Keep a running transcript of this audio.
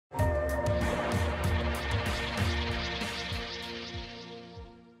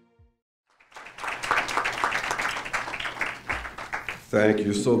Thank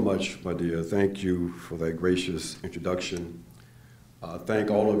you so much, my dear. Thank you for that gracious introduction. Thank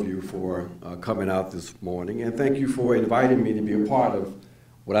all of you for coming out this morning, and thank you for inviting me to be a part of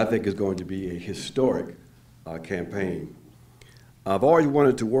what I think is going to be a historic campaign. I've always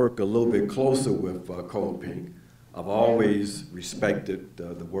wanted to work a little bit closer with CODEPINK. I've always respected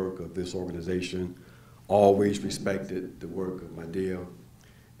the work of this organization, always respected the work of my dear.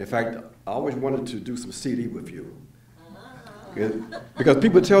 In fact, I always wanted to do some CD with you. Because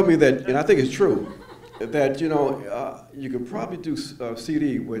people tell me that, and I think it's true, that you could probably do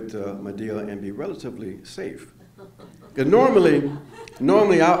CD with my dear and be relatively safe. Because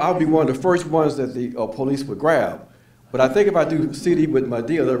normally I'll be one of the first ones that the police would grab. But I think if I do CD with my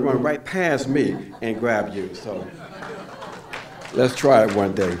dear, they'll run right past me and grab you. So let's try it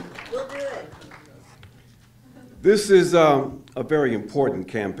one day. We'll do it. This is a very important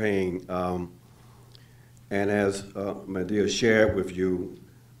campaign. And as my dear shared with you,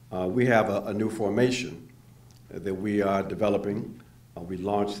 we have a new formation that we are developing. We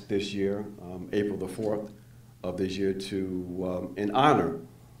launched this year, April the 4th of this year, in honor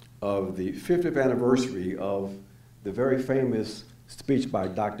of the 50th anniversary of the very famous speech by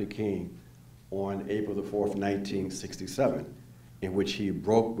Dr. King on April the 4th, 1967, in which he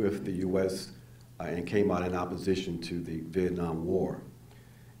broke with the U.S. And came out in opposition to the Vietnam War.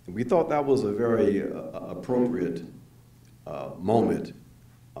 And we thought that was a very appropriate moment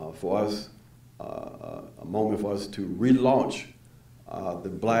for us, a moment for us to relaunch the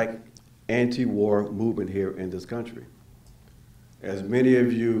black anti-war movement here in this country. As many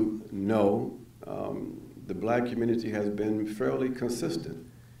of you know, the black community has been fairly consistent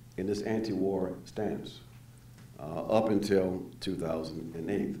in this anti-war stance up until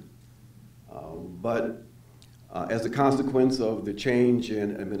 2008. But as a consequence of the change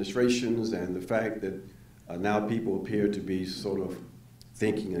in administrations and the fact that now people appear to be sort of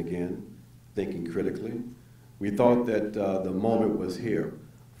thinking again, thinking critically, we thought that the moment was here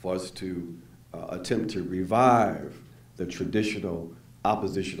for us to attempt to revive the traditional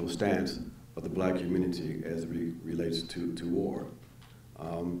oppositional stance of the black community as it relates to war.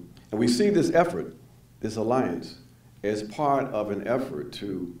 And we see this effort, this alliance, as part of an effort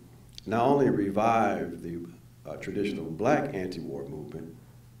to not only revive the traditional black anti-war movement,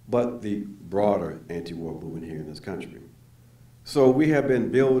 but the broader anti-war movement here in this country. So we have been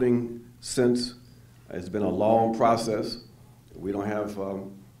building since. It's been a long process. We don't have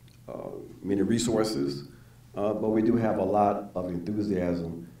many resources, but we do have a lot of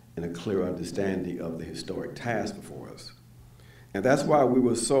enthusiasm and a clear understanding of the historic task before us. And that's why we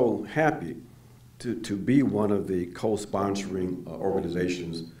were so happy to be one of the co-sponsoring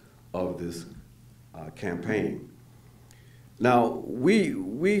organizations of this campaign. Now, we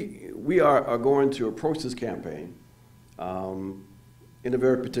are going to approach this campaign in a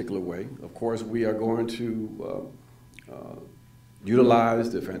very particular way. Of course, we are going to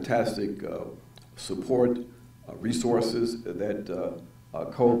utilize the fantastic support resources that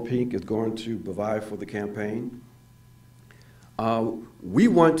CODEPINK is going to provide for the campaign. We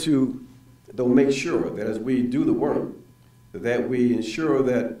want to, though, make sure that as we do the work, that we ensure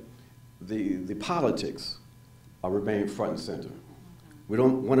that the politics remain front and center. We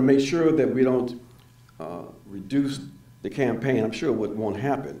don't want to make sure that we don't reduce the campaign. I'm sure it won't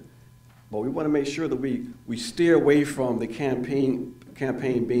happen, but we want to make sure that we steer away from the campaign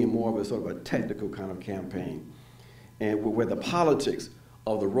being more of a sort of a technical kind of campaign, and where the politics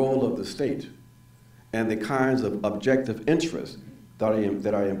of the role of the state and the kinds of objective interests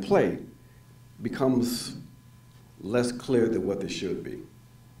that are in play becomes less clear than what they should be.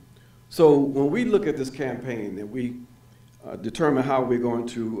 So when we look at this campaign and we determine how we're going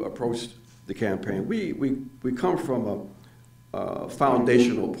to approach the campaign, we come from a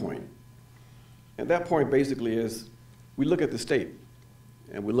foundational point. And that point basically is we look at the state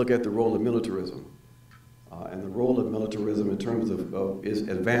and we look at the role of militarism and the role of militarism in terms of its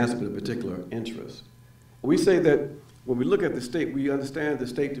advancement of particular interests. We say that when we look at the state, we understand the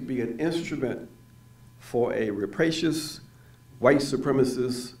state to be an instrument for a rapacious, white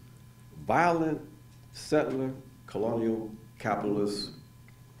supremacist, violent, settler, colonial, capitalist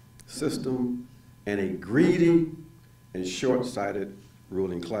system, and a greedy and short-sighted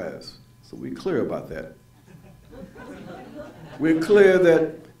ruling class. So we're clear about that. We're clear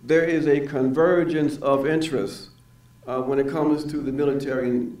that there is a convergence of interests when it comes to the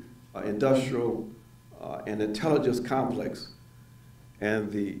military, industrial, and intelligence complex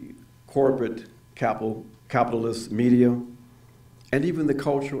and the corporate capitalist media, and even the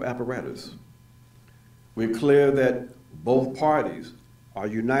cultural apparatus. We're clear that both parties are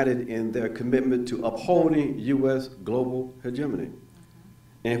united in their commitment to upholding U.S. global hegemony.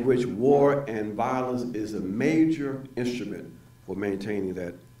 in which war and violence is a major instrument for maintaining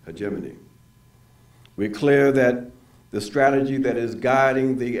that hegemony. We're clear that the strategy that is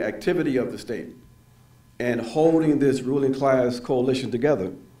guiding the activity of the state and holding this ruling class coalition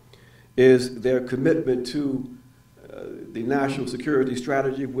together is their commitment to the national security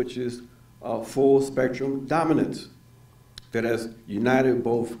strategy, which is full spectrum dominance that has united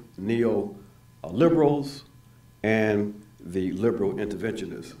both neo-liberals and the liberal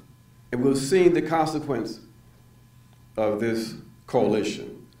interventionists. And we've seen the consequence of this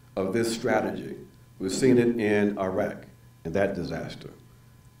coalition, of this strategy. We've seen it in Iraq, in that disaster.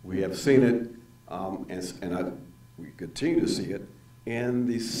 We have seen it, we continue to see it, in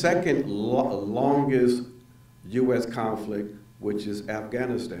the second longest U.S. conflict, which is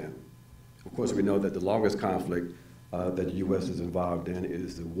Afghanistan. Of course, we know that the longest conflict that the U.S. is involved in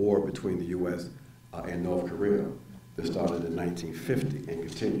is the war between the U.S. And North Korea that started in 1950 and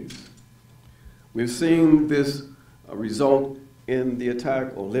continues. We've seen this result in the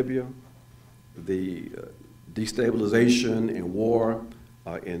attack on Libya, the destabilization and war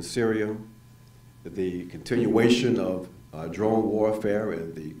in Syria, the continuation of drone warfare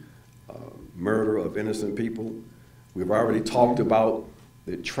and the murder of innocent people. We've already talked about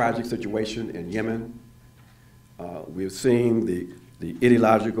the tragic situation in Yemen. We've seen the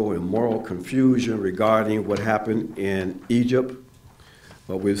ideological and moral confusion regarding what happened in Egypt.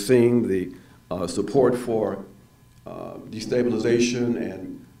 But we've seen the support for destabilization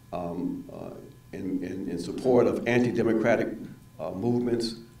and in support of anti-democratic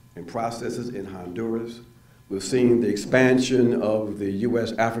movements and processes in Honduras. We've seen the expansion of the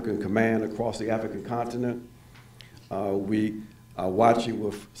U.S. African Command across the African continent. We are watching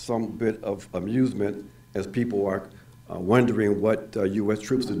with some bit of amusement as people are wondering what U.S.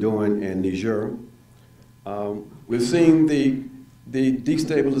 troops are doing in Niger. We've seen the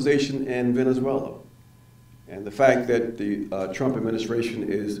destabilization in Venezuela and the fact that the Trump administration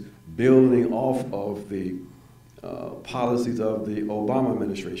is building off of the policies of the Obama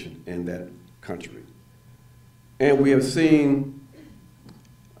administration in that country. And we have seen,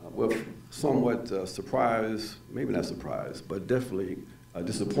 with somewhat surprise, maybe not surprise, but definitely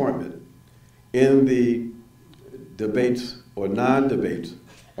disappointment in the debates or non-debates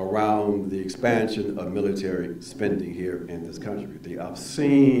around the expansion of military spending here in this country. The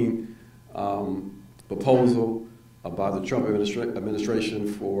obscene proposal by the Trump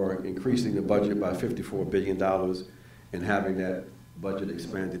administration for increasing the budget by $54 billion and having that budget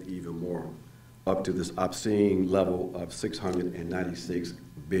expanded even more, up to this obscene level of $696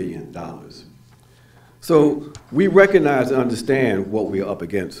 billion. So we recognize and understand what we are up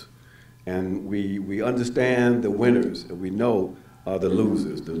against. And we understand the winners, and we know the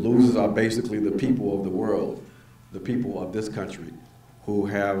losers. The losers are basically the people of the world, the people of this country, who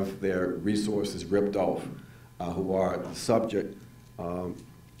have their resources ripped off, who are the subject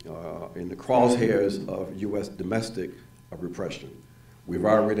in the crosshairs of U.S. domestic repression. We've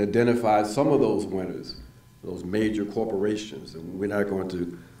already identified some of those winners, those major corporations, and we're not going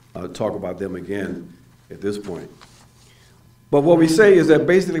to talk about them again at this point. But what we say is that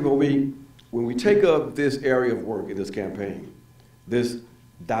basically when we take up this area of work in this campaign, this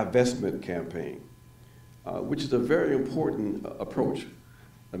divestment campaign, which is a very important approach.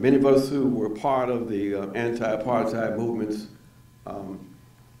 Many of us who were part of the anti-apartheid movements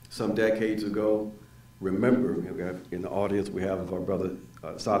some decades ago remember, in the audience we have our brother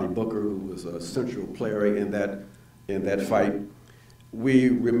Sadi Booker, who was a central player in that fight. We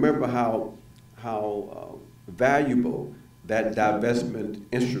remember how valuable that divestment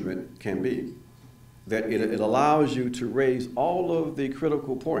instrument can be, that it allows you to raise all of the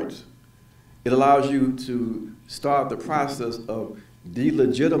critical points. It allows you to start the process of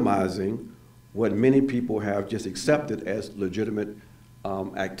delegitimizing what many people have just accepted as legitimate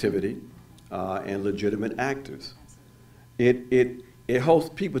activity and legitimate actors. It helps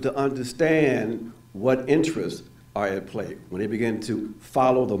people to understand what interests are at play when they begin to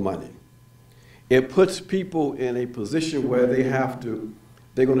follow the money. It puts people in a position where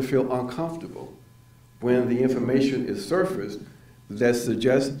they're going to feel uncomfortable when the information is surfaced that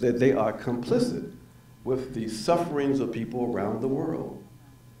suggests that they are complicit with the sufferings of people around the world.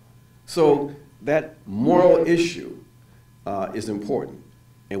 So that moral issue is important.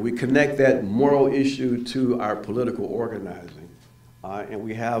 And we connect that moral issue to our political organizing. And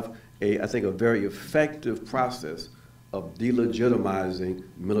we have, I think, a very effective process of delegitimizing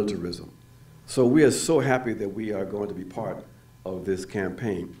militarism. So we are so happy that we are going to be part of this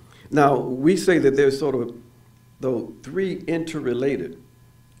campaign. Now, we say that there's sort of, though, three interrelated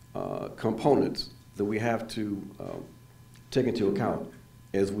components that we have to take into account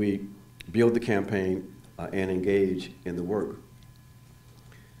as we build the campaign and engage in the work.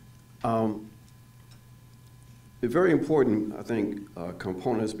 They're very important, I think,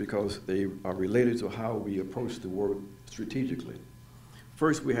 components because they are related to how we approach the work strategically.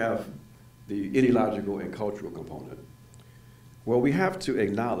 First, we have the ideological and cultural component. Well, we have to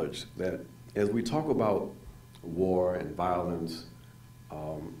acknowledge that as we talk about war and violence,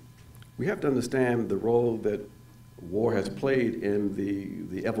 we have to understand the role that war has played in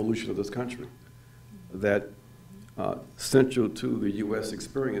the evolution of this country. That central to the U.S.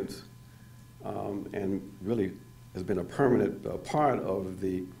 experience and really has been a permanent part of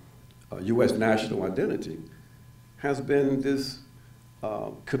the U.S. national identity has been this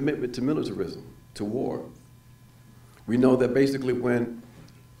commitment to militarism, to war. We know that basically when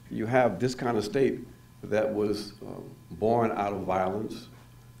you have this kind of state that was born out of violence,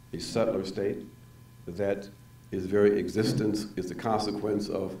 a settler state, that its very existence is the consequence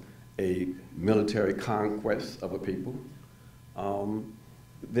of a military conquest of a people,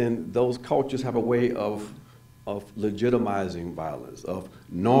 then those cultures have a way of legitimizing violence, of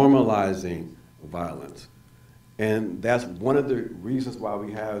normalizing violence. And that's one of the reasons why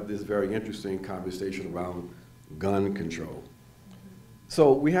we have this very interesting conversation around gun control.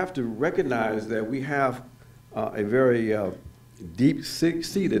 So we have to recognize that we have a very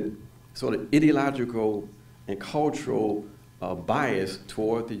deep-seated sort of ideological and cultural bias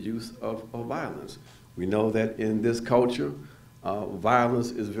toward the use of violence. We know that in this culture,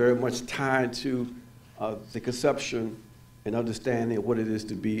 violence is very much tied to the conception and understanding of what it is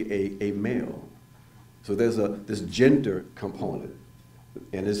to be a male. So there's this gender component,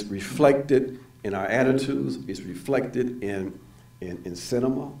 and it's reflected in our attitudes, it's reflected in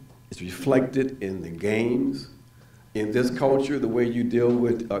cinema, it's reflected in the games. In this culture, the way you deal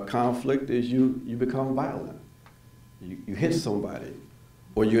with conflict is you become violent. You hit somebody,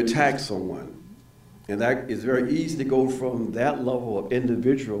 or you attack someone. And that is very easy to go from that level of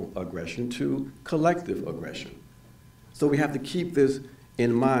individual aggression to collective aggression. So we have to keep this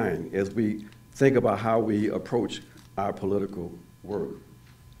in mind as we think about how we approach our political work.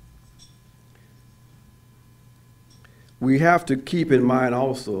 We have to keep in mind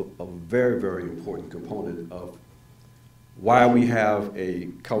also a very, very important component of why we have a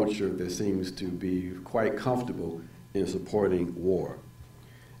culture that seems to be quite comfortable in supporting war.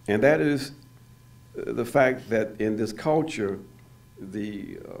 And that is the fact that in this culture,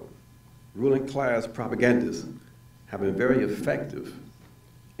 the ruling class propagandists have been very effective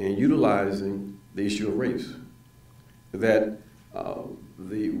in utilizing the issue of race. That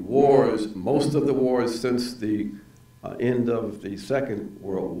the wars, most of the wars since the end of the Second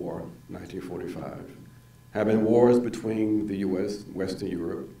World War, 1945, have been wars between the US, Western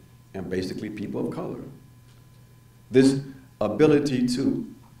Europe, and basically people of color. This ability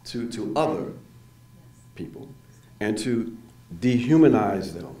to other people and to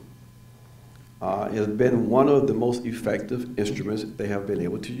dehumanize them has been one of the most effective instruments they have been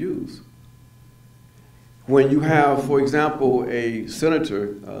able to use. When you have, for example, a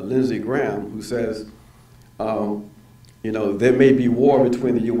Senator, Lindsey Graham, who says, you know, there may be war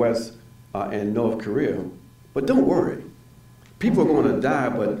between the US and North Korea, but don't worry. People are going to die,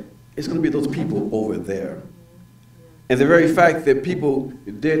 but it's going to be those people over there. And the very fact that people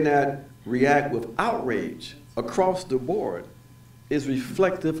did not react with outrage across the board is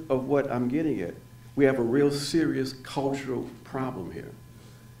reflective of what I'm getting at. We have a real serious cultural problem here.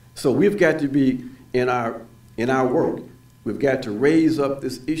 So we've got to be, in our work, we've got to raise up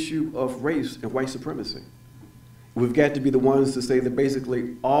this issue of race and white supremacy. We've got to be the ones to say that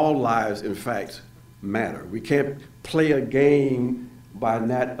basically all lives, in fact, matter. We can't play a game by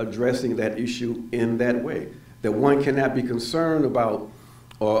not addressing that issue in that way. That one cannot be concerned about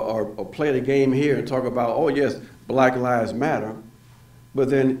or play the game here and talk about, oh yes, Black lives matter, but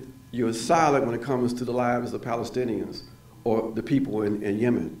then you're silent when it comes to the lives of Palestinians or the people in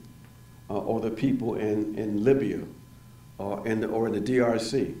Yemen or the people in Libya or in the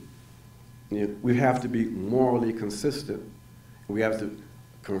DRC. You know, we have to be morally consistent. We have to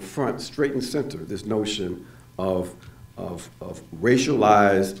confront straight and center this notion of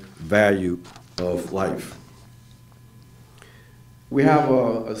racialized value of life. We have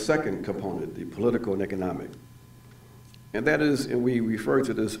a second component, the political and economic. And that is, and we referred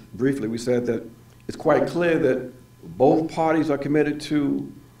to this briefly, we said that it's quite clear that both parties are committed to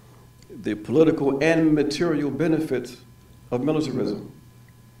the political and material benefits of militarism.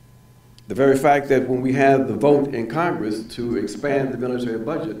 The very fact that when we had the vote in Congress to expand the military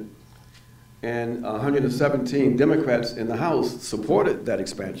budget, and 117 Democrats in the House supported that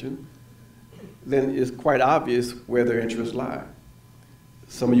expansion, then it's quite obvious where their interests lie.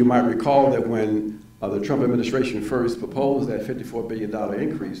 Some of you might recall that when the Trump administration first proposed that $54 billion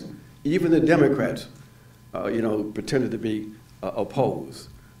increase, even the Democrats, pretended to be opposed,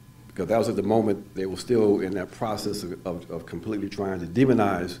 because that was at the moment they were still in that process of completely trying to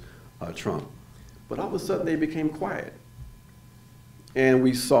demonize Trump. But all of a sudden they became quiet. And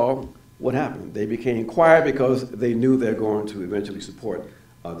we saw what happened. They became quiet because they knew they're going to eventually support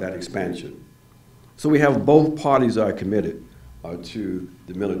that expansion. So we have both parties are committed to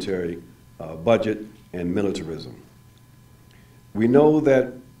the military budget and militarism. We know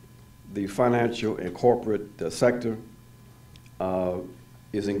that the financial and corporate sector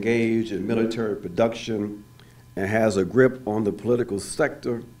is engaged in military production and has a grip on the political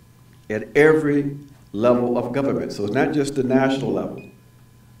sector at every level of government. So it's not just the national level,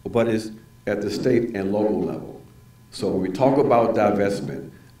 but it's at the state and local level. So when we talk about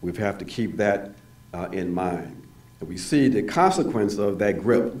divestment, we have to keep that in mind. And we see the consequence of that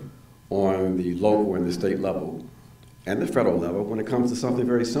grip on the local and the state level and the federal level when it comes to something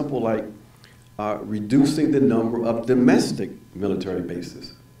very simple like reducing the number of domestic military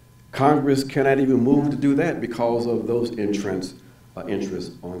bases. Congress cannot even move to do that because of those interests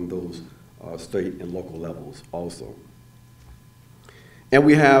on those state and local levels also. And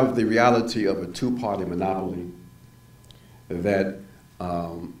we have the reality of a two-party monopoly that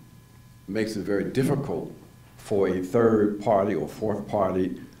makes it very difficult for a third party or fourth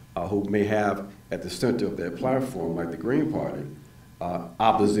party who may have at the center of their platform, like the Green Party,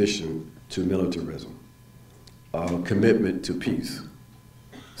 opposition to militarism, commitment to peace.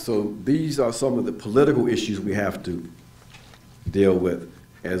 So these are some of the political issues we have to deal with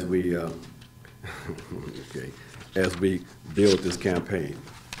as we as we build this campaign.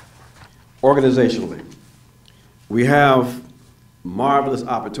 Organizationally, we have marvelous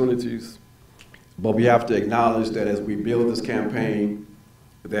opportunities, but we have to acknowledge that as we build this campaign,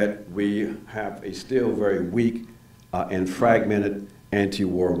 that we have a still very weak and fragmented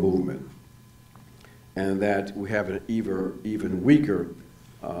anti-war movement, and that we have an even weaker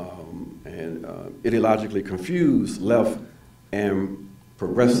and ideologically confused left and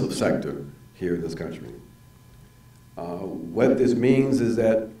progressive sector here in this country. What this means is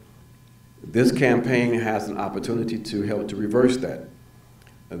that this campaign has an opportunity to help to reverse that.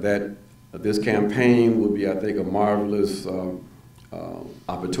 That this campaign will be, I think, a marvelous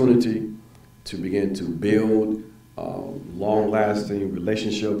opportunity to begin to build long-lasting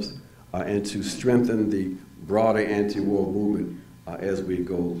relationships and to strengthen the broader anti-war movement as we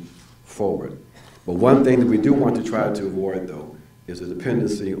go forward. But one thing that we do want to try to avoid, though, is a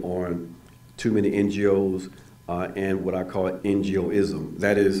dependency on too many NGOs and what I call NGOism.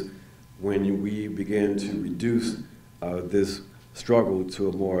 That is, when we begin to reduce this struggle to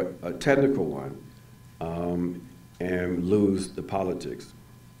a more technical one and lose the politics.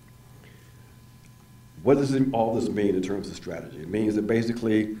 What does all this mean in terms of strategy? It means that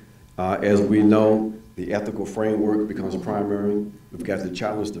basically, as we know, the ethical framework becomes primary. We've got to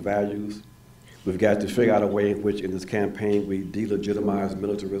challenge the values. We've got to figure out a way in which in this campaign we delegitimize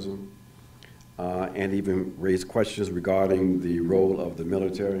militarism and even raise questions regarding the role of the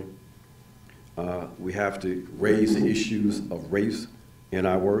military. We have to raise the issues of race in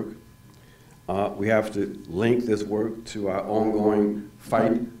our work. We have to link this work to our ongoing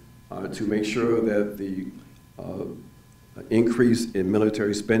fight to make sure that the increase in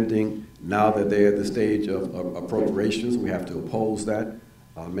military spending, now that they're at the stage of appropriations, we have to oppose that,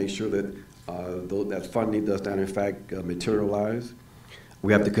 make sure that that funding does not in fact materialize.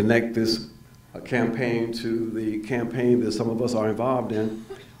 We have to connect this campaign to the campaign that some of us are involved in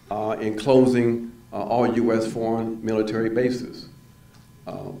closing all U.S. foreign military bases.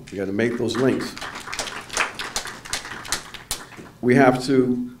 We got to make those links. We have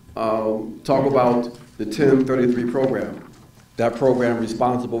to talk about the 1033 program. That program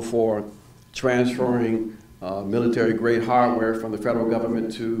responsible for transferring military-grade hardware from the federal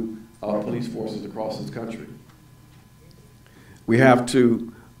government to police forces across this country. We have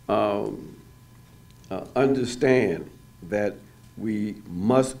to understand that we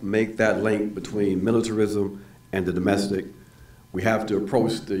must make that link between militarism and the domestic. We have to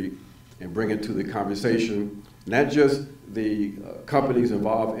approach and bring into the conversation not just the companies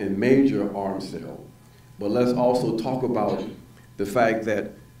involved in major arms sale, but let's also talk about the fact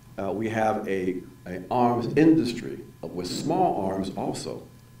that we have an arms industry with small arms also,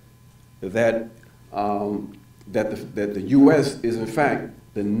 that the U.S. is in fact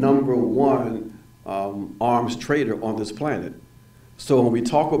the #1 arms trader on this planet. So when we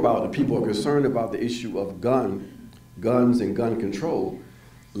talk about, and people are concerned about the issue of guns and gun control,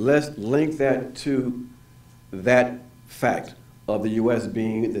 let's link that to that fact of the U.S.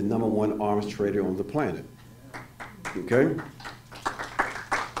 being the #1 arms trader on the planet. Okay?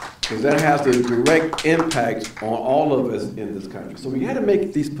 Because that has a direct impact on all of us in this country. So we had to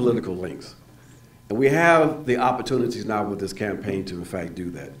make these political links. And we have the opportunities now with this campaign to, in fact, do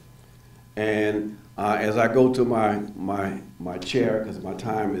that. And as I go to my chair, because my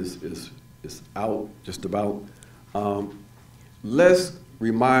time is out just about, let's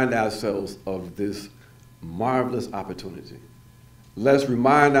remind ourselves of this marvelous opportunity. Let's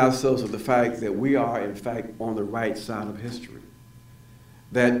remind ourselves of the fact that we are, in fact, on the right side of history.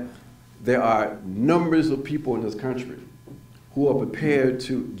 That there are numbers of people in this country who are prepared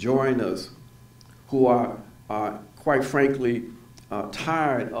to join us, who are quite frankly,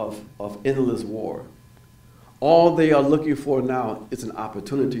 tired of endless war. All they are looking for now is an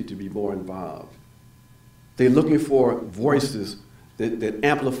opportunity to be more involved. They're looking for voices that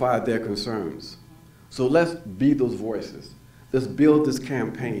amplify their concerns. So let's be those voices. Let's build this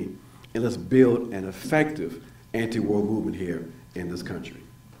campaign, and let's build an effective anti-war movement here in this country.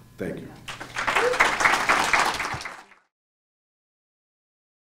 Thank you.